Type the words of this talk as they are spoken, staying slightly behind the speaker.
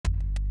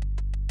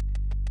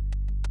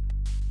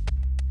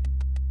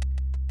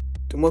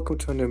and welcome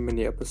to a new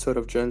mini episode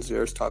of Gen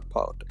Zers Talk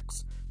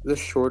Politics. This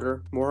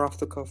shorter, more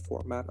off-the-cuff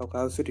format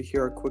allows you to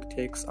hear our quick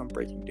takes on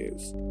breaking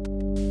news.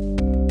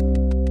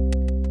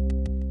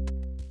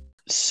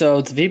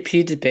 So the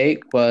VP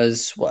debate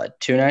was,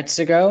 2 nights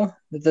ago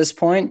at this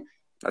point?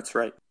 That's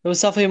right. It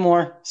was definitely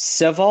more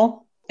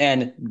civil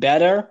and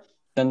better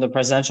than the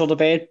presidential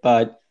debate,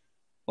 but,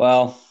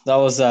 that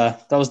was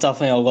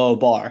definitely a low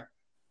bar.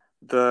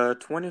 The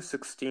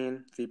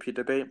 2016 VP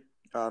debate,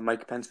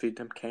 Mike Pence v.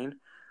 Tim Kaine,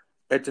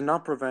 it did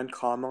not prevent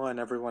Kamala and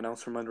everyone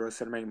else from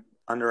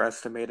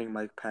underestimating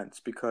Mike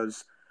Pence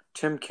because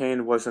Tim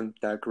Kaine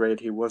wasn't that great.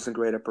 He wasn't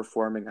great at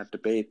performing at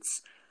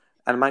debates.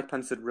 And Mike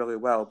Pence did really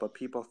well, but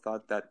people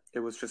thought that it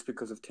was just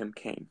because of Tim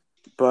Kaine.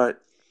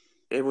 But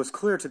it was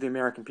clear to the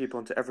American people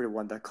and to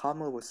everyone that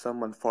Kamala was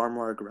someone far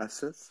more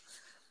aggressive.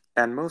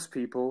 And most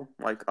people,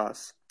 like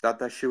us, thought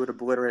that she would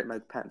obliterate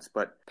Mike Pence.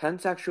 But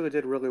Pence actually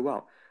did really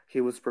well. He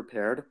was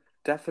prepared,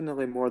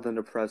 definitely more than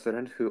the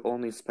president, who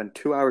only spent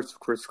 2 hours with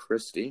Chris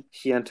Christie.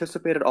 He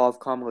anticipated all of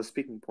Kamala's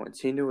speaking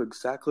points. He knew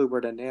exactly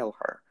where to nail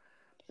her.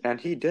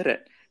 And he did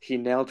it. He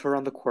nailed her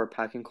on the court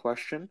packing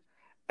question.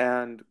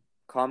 And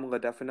Kamala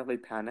definitely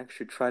panicked.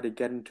 She tried to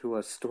get into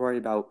a story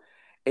about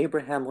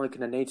Abraham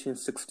Lincoln in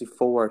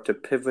 1864 to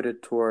pivot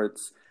it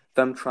towards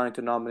them trying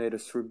to nominate a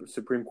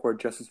Supreme Court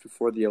justice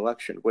before the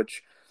election,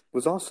 which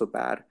was also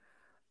bad.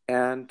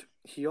 And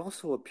he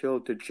also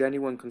appealed to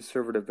genuine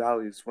conservative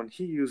values when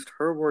he used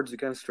her words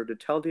against her to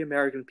tell the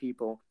American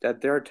people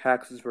that their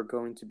taxes were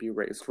going to be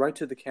raised. Right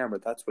to the camera,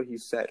 that's what he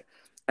said.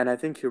 And I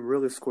think he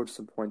really scored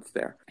some points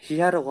there. He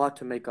had a lot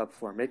to make up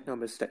for, make no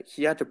mistake.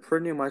 He had to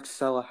pretty much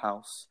sell a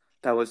house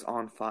that was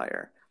on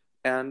fire.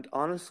 And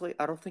honestly,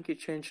 I don't think it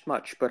changed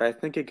much, but I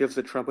think it gives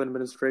the Trump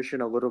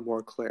administration a little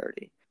more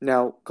clarity.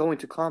 Now, going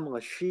to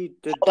Kamala, she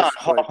did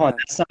Hold on.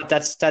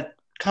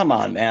 Come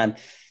on, man.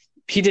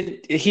 He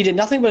did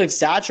nothing but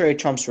exaggerate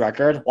Trump's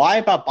record, lie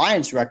about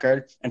Biden's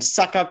record, and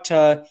suck up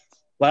to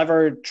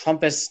whatever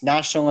Trumpist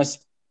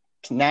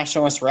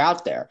nationalists were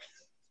out there.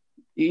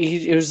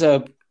 It was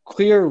a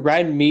clear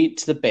red meat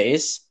to the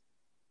base,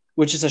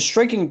 which is a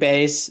shrinking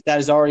base that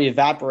has already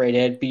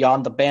evaporated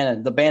beyond the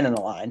Bannon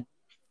line.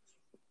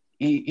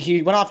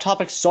 He went off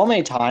topic so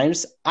many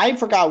times. I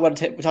forgot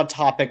what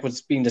topic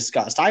was being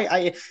discussed.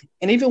 And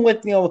even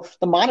with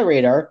the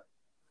moderator,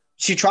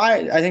 she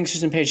tried. I think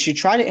Susan Page. She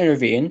tried to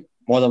intervene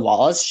more than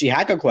Wallace. She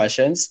had good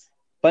questions,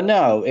 but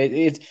no.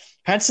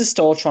 Pence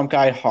stole Trump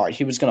guy hard.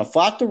 He was going to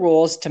flout the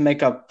rules to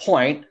make a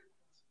point.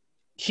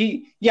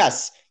 He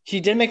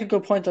did make a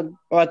good point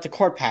about the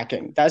court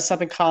packing. That's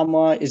something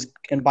Kamala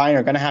and Biden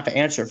are going to have to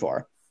answer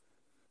for.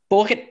 But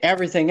look at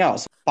everything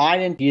else.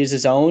 Biden, he is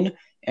his own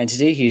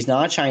entity. He's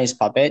not a Chinese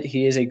puppet.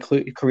 He is a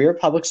career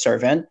public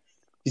servant.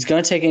 He's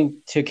going to take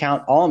into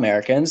account all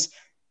Americans,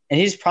 and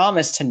he's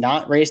promised to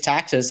not raise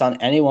taxes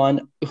on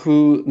anyone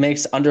who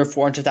makes under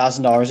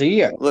 $400,000 a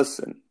year.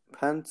 Listen,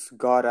 Pence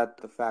got at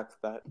the fact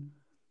that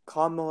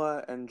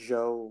Kamala and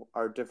Joe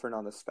are different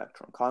on the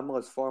spectrum. Kamala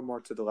is far more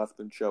to the left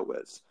than Joe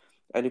is.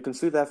 And you can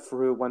see that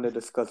through when they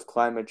discuss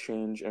climate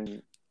change.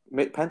 And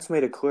Pence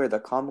made it clear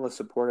that Kamala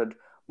supported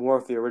more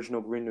of the original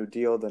Green New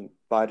Deal than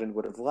Biden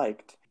would have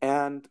liked.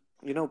 And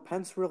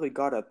Pence really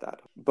got at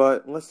that.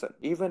 But listen,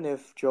 even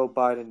if Joe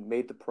Biden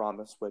made the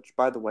promise, which,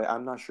 by the way,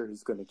 I'm not sure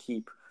he's going to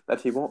keep, that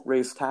he won't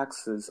raise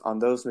taxes on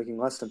those making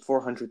less than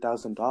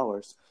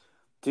 $400,000,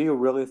 do you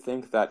really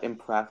think that in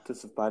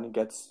practice, if Biden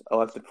gets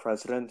elected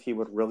president, he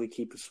would really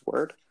keep his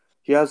word?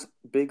 He has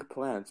big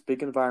plans,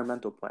 big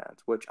environmental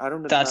plans, which I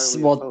don't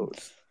entirely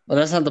oppose. Well,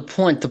 that's not the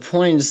point. The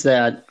point is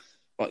that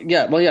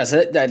yes,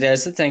 that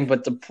is the thing.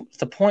 But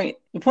the point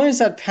is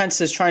that Pence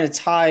is trying to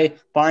tie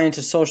Biden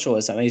to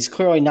socialism, and he's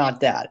clearly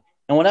not that.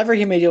 And whatever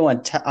he may do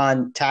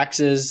on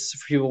taxes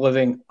for people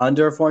living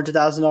under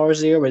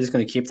 $400,000 a year, but he's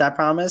going to keep that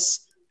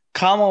promise.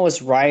 Kamala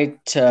was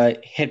right to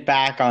hit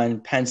back on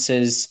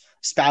Pence's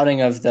spouting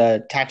of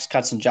the Tax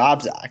Cuts and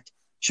Jobs Act.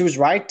 She was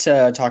right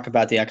to talk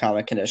about the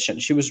economic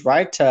conditions. She was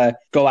right to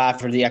go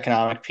after the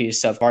economic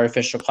piece of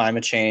artificial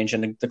climate change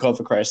and the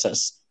COVID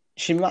crisis.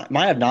 She might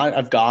have not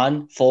have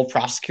gone full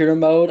prosecutor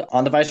mode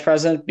on the vice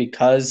president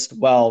because, there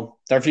are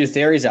a few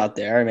theories out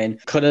there. I mean,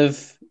 could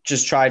have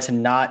just tried to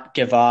not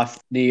give off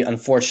the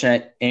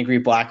unfortunate angry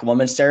black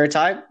woman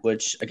stereotype,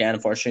 which, again,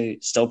 unfortunately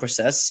still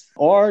persists.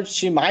 Or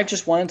she might have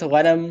just wanted to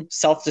let him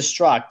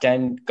self-destruct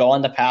and go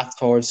on the path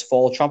towards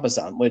full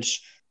Trumpism,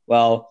 which,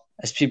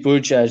 as Pete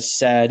Buttigieg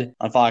said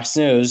on Fox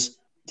News,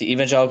 the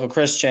evangelical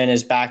Christian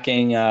is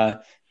backing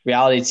a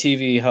reality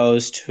TV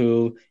host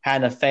who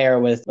had an affair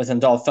with an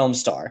adult film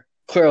star.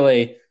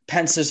 Clearly,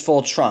 Pence is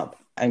full Trump,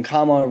 and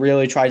Kamala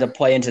really tried to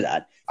play into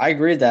that. I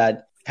agree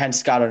that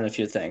Pence got on a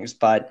few things,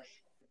 but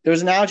there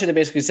was an analogy that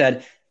basically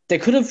said they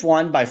could have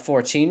won by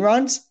 14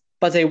 runs,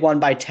 but they won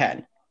by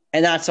 10,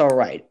 and that's all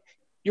right.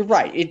 You're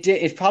right.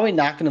 It's probably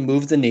not going to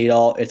move the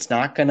needle. It's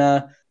not going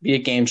to be a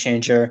game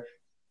changer,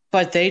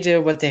 but they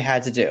did what they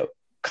had to do.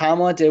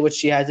 Kamala did what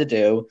she had to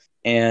do,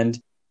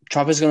 and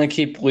Trump is going to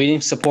keep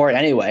leading support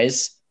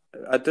anyways.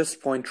 at this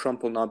point,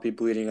 Trump will not be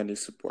bleeding any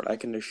support. I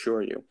can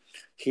assure you.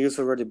 He's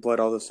already bled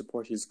all the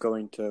support he's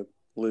going to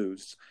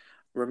lose.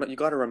 You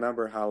got to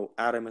remember how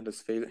adamant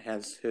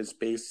has his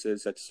base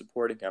is at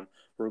supporting him,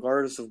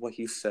 regardless of what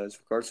he says,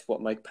 regardless of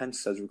what Mike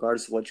Pence says,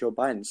 regardless of what Joe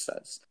Biden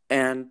says.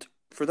 And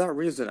for that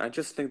reason, I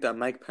just think that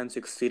Mike Pence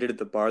exceeded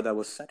the bar that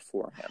was set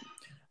for him.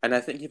 And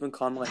I think even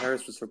Kamala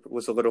Harris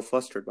was a little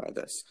flustered by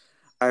this.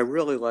 I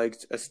really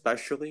liked,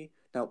 especially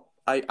now.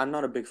 I'm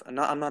not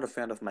a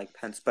fan of Mike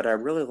Pence, but I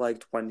really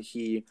liked when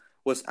he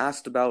was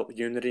asked about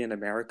unity in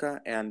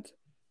America and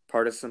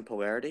partisan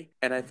polarity,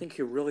 and I think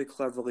he really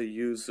cleverly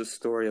used the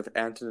story of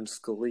Antonin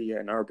Scalia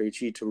and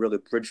RBG to really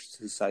bridge the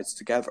two sides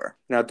together.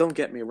 Now, don't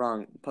get me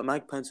wrong, but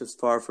Mike Pence is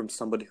far from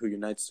somebody who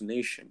unites the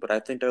nation, but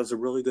I think that was a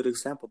really good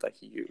example that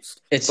he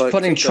used. It's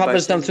putting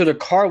Trumpism through the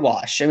car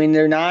wash. I mean,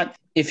 they're not.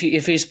 If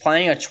he's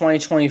playing a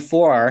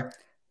 2024,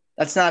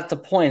 that's not the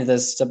point of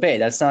this debate.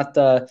 That's not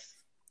the.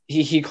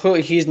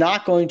 He's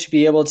not going to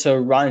be able to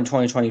run in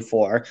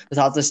 2024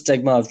 without the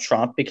stigma of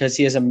Trump because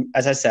he is,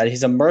 as I said,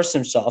 he's immersed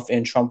himself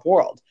in Trump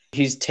world.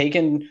 He's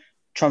taken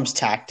Trump's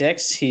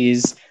tactics.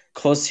 He's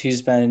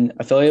been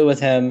affiliated with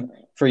him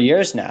for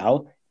years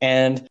now.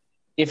 And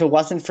if it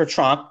wasn't for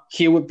Trump,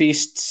 he would be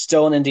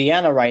still in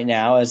Indiana right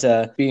now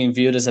being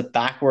viewed as a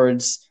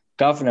backwards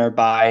governor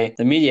by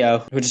the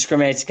media who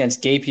discriminates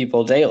against gay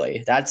people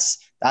daily. That's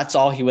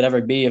all he would ever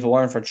be if it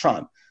weren't for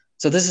Trump.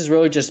 So this is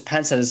really just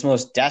Pence at his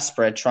most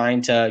desperate,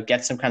 trying to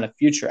get some kind of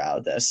future out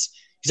of this.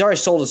 He's already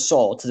sold his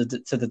soul to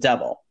the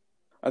devil.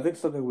 I think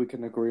something we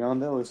can agree on,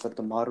 though, is that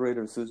the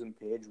moderator, Susan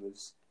Page,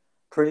 was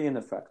pretty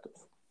ineffective.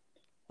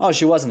 Oh,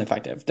 she wasn't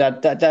effective.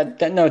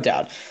 That no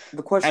doubt.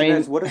 The question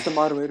is, what is the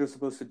moderator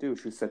supposed to do?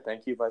 She said,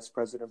 "Thank you, Vice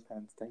President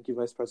Pence. Thank you,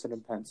 Vice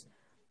President Pence."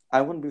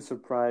 I wouldn't be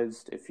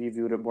surprised if he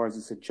viewed it more as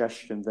a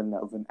suggestion than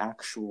of an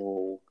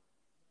actual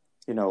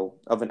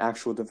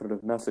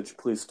definitive message.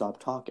 Please stop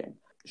talking.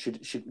 She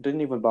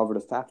didn't even bother to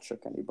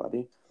fact-check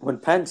anybody. When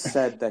Pence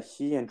said that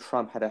he and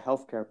Trump had a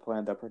healthcare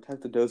plan that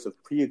protected those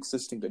with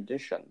pre-existing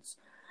conditions,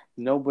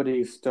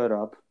 nobody stood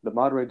up. The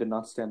moderator did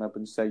not stand up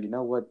and say, you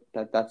know what,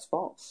 that's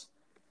false.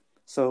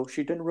 So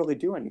she didn't really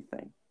do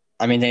anything.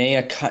 I mean,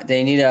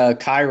 they need a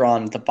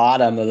chyron at the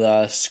bottom of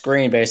the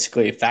screen,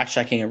 basically,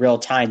 fact-checking in real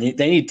time.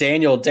 They need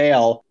Daniel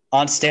Dale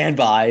on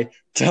standby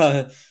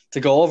to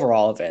go over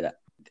all of it.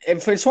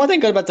 If there's one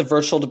thing good about the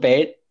virtual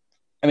debate,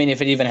 I mean,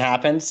 if it even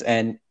happens,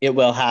 and it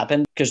will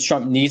happen, because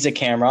Trump needs a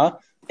camera,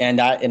 and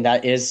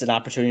that is an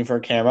opportunity for a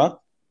camera.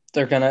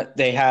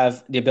 They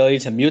have the ability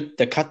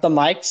to cut the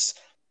mics.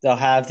 They'll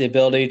have the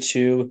ability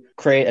to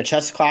create a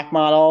chess clock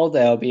model.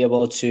 They'll be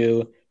able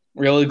to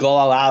really go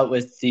all out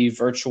with the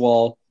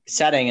virtual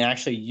setting and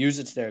actually use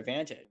it to their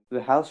advantage.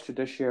 The House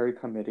Judiciary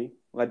Committee,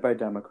 led by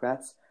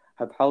Democrats,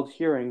 have held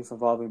hearings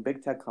involving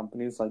big tech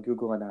companies like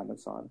Google and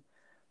Amazon.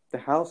 The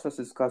House has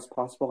discussed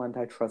possible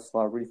antitrust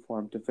law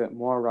reform to fit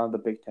more around the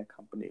big tech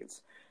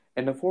companies.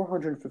 In a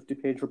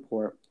 450-page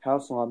report,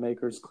 House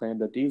lawmakers claim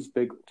that these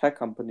big tech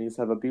companies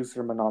have abused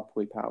their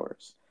monopoly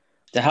powers.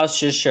 The House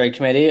Judiciary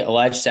Committee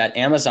alleged that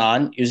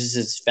Amazon uses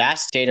its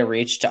vast data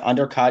reach to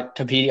undercut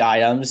competing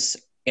items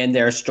in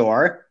their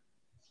store.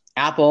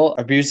 Apple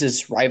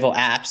abuses rival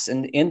apps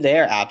in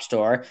their app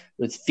store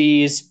with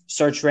fees,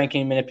 search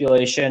ranking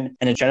manipulation,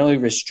 and a generally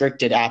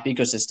restricted app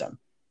ecosystem.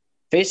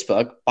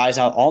 Facebook buys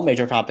out all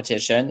major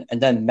competition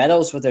and then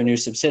meddles with their new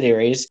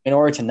subsidiaries in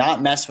order to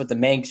not mess with the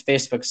main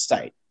Facebook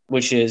site,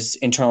 which is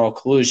internal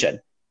collusion.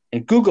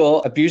 And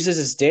Google abuses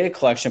its data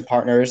collection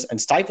partners and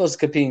stifles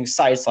competing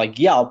sites like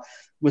Yelp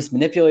with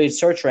manipulated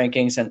search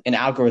rankings and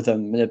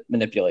algorithm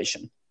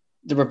manipulation.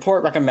 The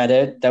report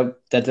recommended that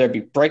there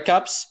be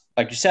breakups,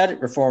 like you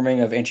said,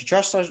 reforming of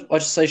antitrust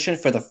legislation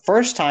for the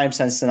first time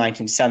since the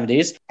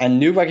 1970s, and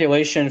new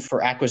regulation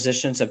for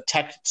acquisitions of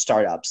tech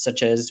startups,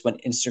 such as when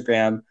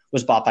Instagram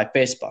was bought by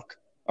Facebook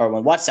or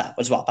when WhatsApp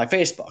was bought by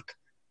Facebook.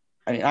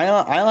 I mean, I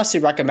honestly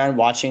recommend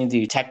watching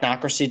the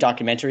Technocracy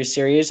documentary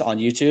series on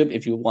YouTube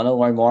if you want to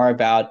learn more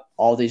about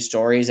all these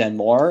stories and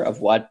more of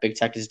what big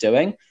tech is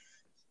doing.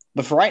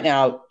 But for right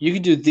now, you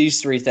can do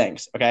these three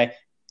things, okay?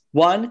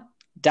 1,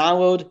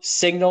 download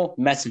Signal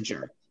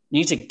Messenger. You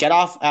need to get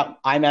off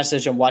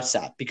iMessage and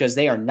WhatsApp because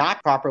they are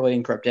not properly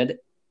encrypted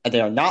and they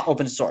are not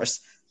open source.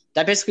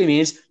 That basically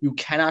means you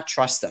cannot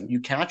trust them. You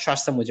cannot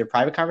trust them with your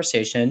private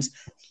conversations.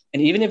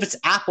 And even if it's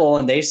Apple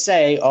and they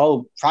say,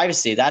 oh,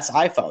 privacy, that's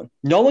iPhone,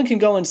 no one can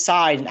go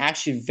inside and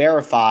actually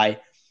verify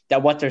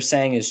that what they're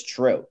saying is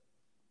true.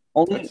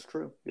 That's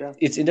true, yeah.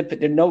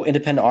 There are no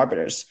independent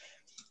arbiters.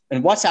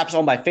 And WhatsApp is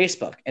owned by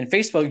Facebook, and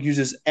Facebook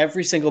uses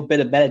every single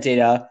bit of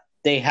metadata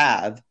they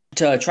have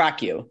to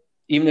track you,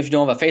 even if you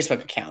don't have a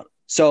Facebook account.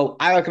 So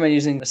I recommend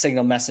using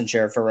Signal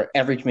Messenger for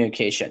every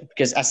communication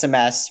because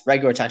SMS,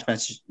 regular text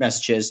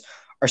messages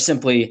are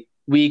simply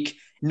weak.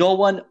 No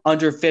one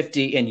under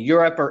 50 in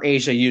Europe or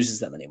Asia uses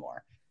them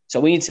anymore.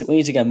 So we need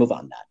to get a move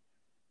on that.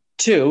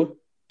 2,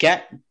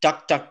 get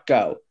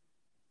DuckDuckGo.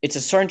 It's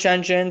a search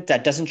engine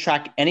that doesn't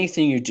track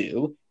anything you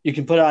do. You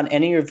can put it on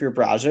any of your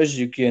browsers.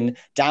 You can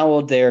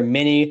download their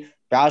mini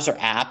browser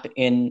app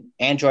in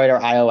Android or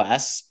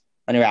iOS.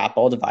 on your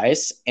Apple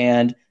device,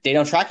 and they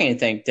don't track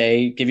anything.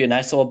 They give you a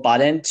nice little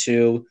button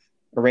to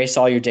erase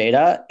all your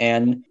data,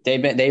 and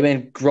they've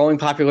been growing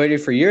popularity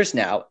for years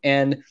now.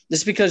 And this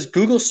is because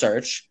Google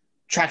search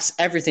tracks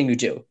everything you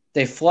do.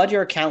 They flood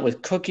your account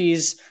with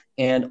cookies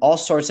and all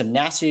sorts of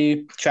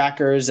nasty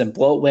trackers and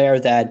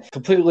bloatware that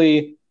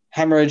completely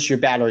hemorrhage your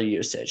battery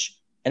usage.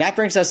 And that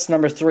brings us to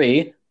number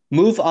 3,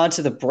 move on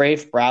to the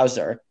Brave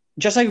browser.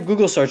 Just like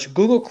Google search,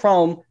 Google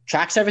Chrome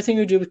tracks everything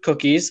you do with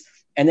cookies,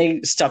 and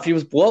they stuff you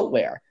with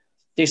bloatware.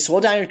 They slow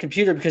down your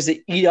computer because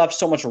they eat up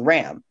so much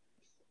RAM.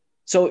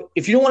 So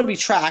if you don't want to be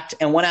tracked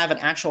and want to have an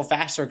actual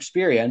faster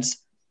experience,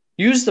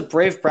 use the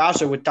Brave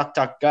browser with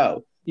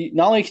DuckDuckGo. You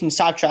not only can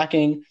stop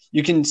tracking,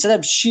 you can set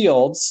up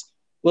shields,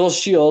 little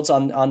shields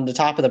on the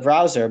top of the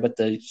browser, but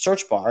the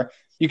search bar,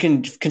 you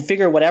can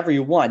configure whatever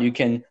you want. You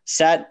can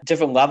set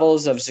different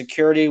levels of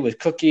security with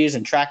cookies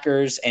and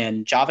trackers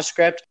and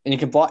JavaScript, and you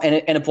can block, and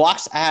it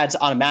blocks ads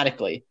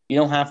automatically. You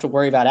don't have to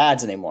worry about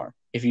ads anymore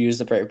if you use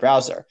the Brave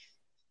browser.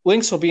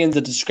 Links will be in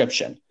the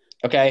description,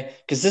 okay?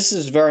 Because this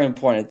is very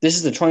important. This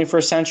is the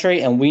 21st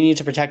century, and we need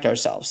to protect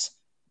ourselves.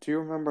 Do you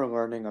remember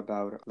learning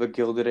about the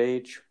Gilded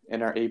Age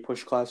in our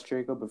A-Push class,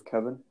 Jacob, with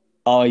Kevin?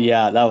 Oh,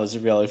 yeah, that was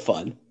really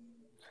fun.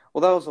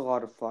 Well, that was a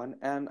lot of fun,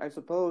 and I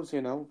suppose,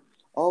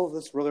 all of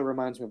this really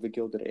reminds me of the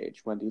Gilded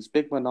Age, when these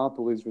big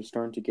monopolies were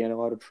starting to gain a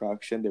lot of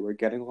traction, they were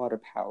getting a lot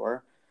of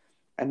power,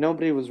 and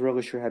nobody was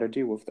really sure how to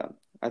deal with them.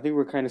 I think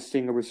we're kind of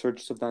seeing a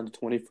resurgence of that in the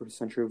 21st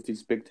century with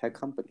these big tech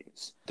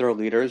companies. Their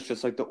leaders,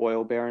 just like the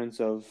oil barons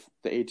of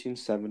the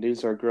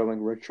 1870s, are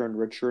growing richer and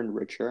richer and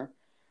richer,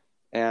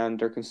 and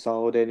they're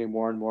consolidating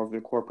more and more of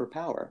their corporate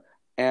power.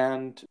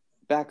 And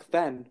back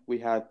then, we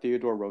had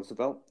Theodore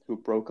Roosevelt, who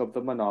broke up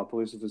the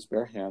monopolies with his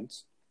bare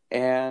hands.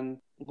 And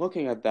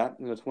looking at that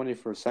in the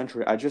 21st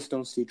century, I just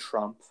don't see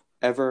Trump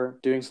ever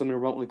doing something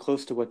remotely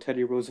close to what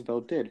Teddy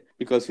Roosevelt did,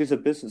 because he's a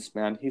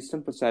businessman. He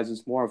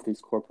sympathizes more with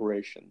these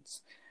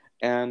corporations.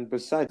 And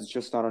besides, it's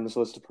just not on his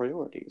list of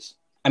priorities.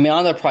 I mean,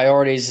 on the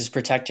priorities is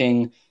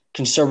protecting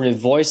conservative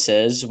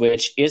voices,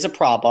 which is a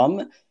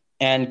problem.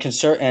 And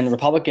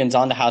Republicans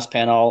on the House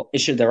panel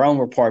issued their own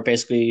report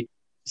basically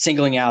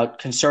singling out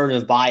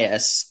conservative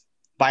bias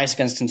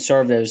against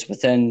conservatives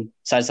within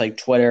sites like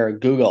Twitter or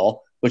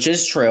Google, which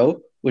is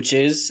true, which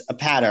is a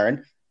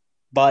pattern,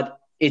 but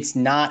it's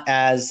part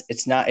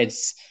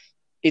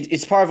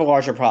of a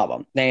larger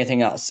problem than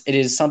anything else. It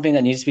is something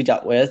that needs to be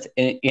dealt with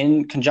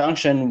in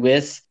conjunction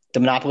with the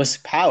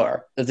monopolistic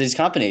power of these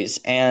companies.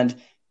 And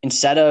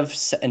instead of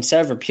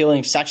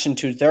repealing Section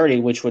 230,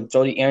 which would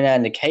throw the internet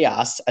into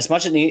chaos, as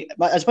much as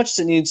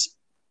it needs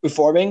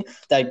reforming,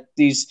 that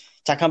these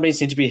tech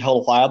companies need to be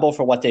held liable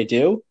for what they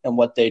do and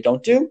what they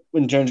don't do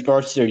in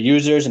regards to their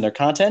users and their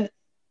content.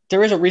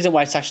 There is a reason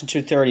why Section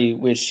 230,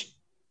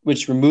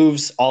 which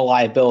removes all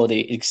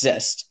liability,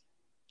 exists.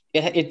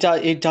 It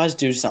does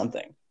do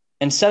something.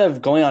 Instead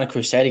of going on a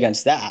crusade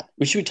against that,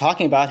 we should be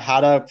talking about how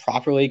to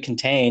properly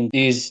contain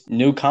these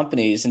new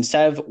companies.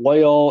 Instead of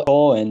oil,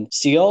 coal, and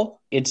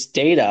steel, it's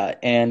data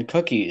and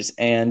cookies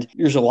and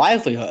your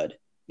livelihood.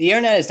 The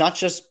internet is not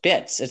just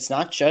bits. It's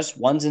not just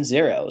ones and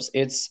zeros.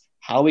 It's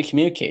how we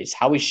communicate. It's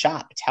how we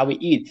shop. It's how we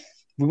eat.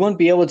 We wouldn't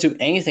be able to do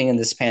anything in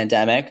this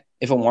pandemic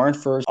if it weren't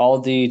for all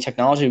the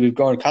technology we've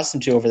grown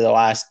accustomed to over the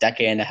last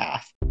decade and a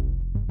half.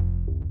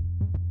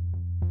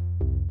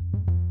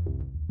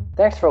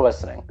 Thanks for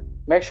listening.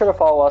 Make sure to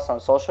follow us on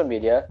social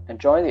media and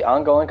join the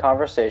ongoing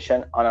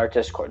conversation on our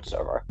Discord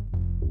server.